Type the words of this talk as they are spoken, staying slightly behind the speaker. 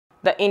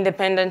The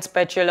Independent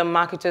Petroleum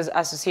Marketers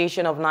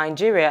Association of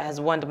Nigeria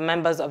has warned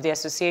members of the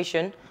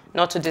association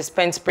not to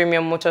dispense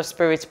premium motor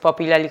spirits,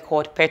 popularly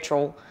called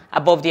petrol,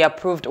 above the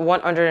approved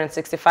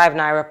 165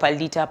 naira per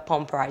litre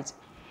pump price.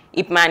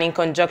 I.P.M.A.N, in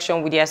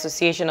conjunction with the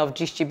Association of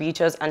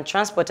Distributors and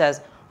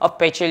Transporters of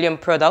Petroleum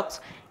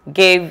Products,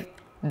 gave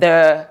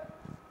the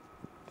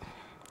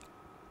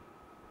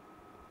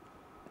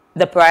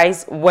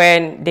price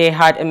when they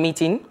had a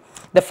meeting.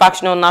 The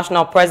factional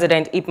national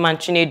president, I.P.M.A.N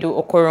Chinedu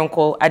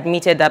Okoronko,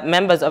 admitted that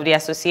members of the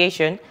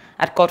association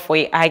had called for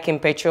a hike in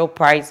petrol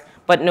price,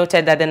 but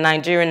noted that the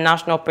Nigerian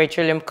National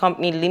Petroleum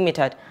Company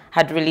Limited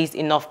had released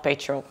enough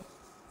petrol.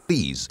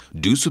 Please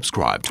do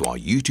subscribe to our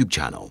YouTube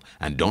channel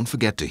and don't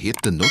forget to hit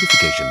the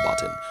notification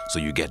button so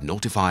you get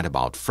notified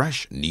about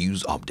fresh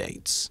news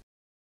updates.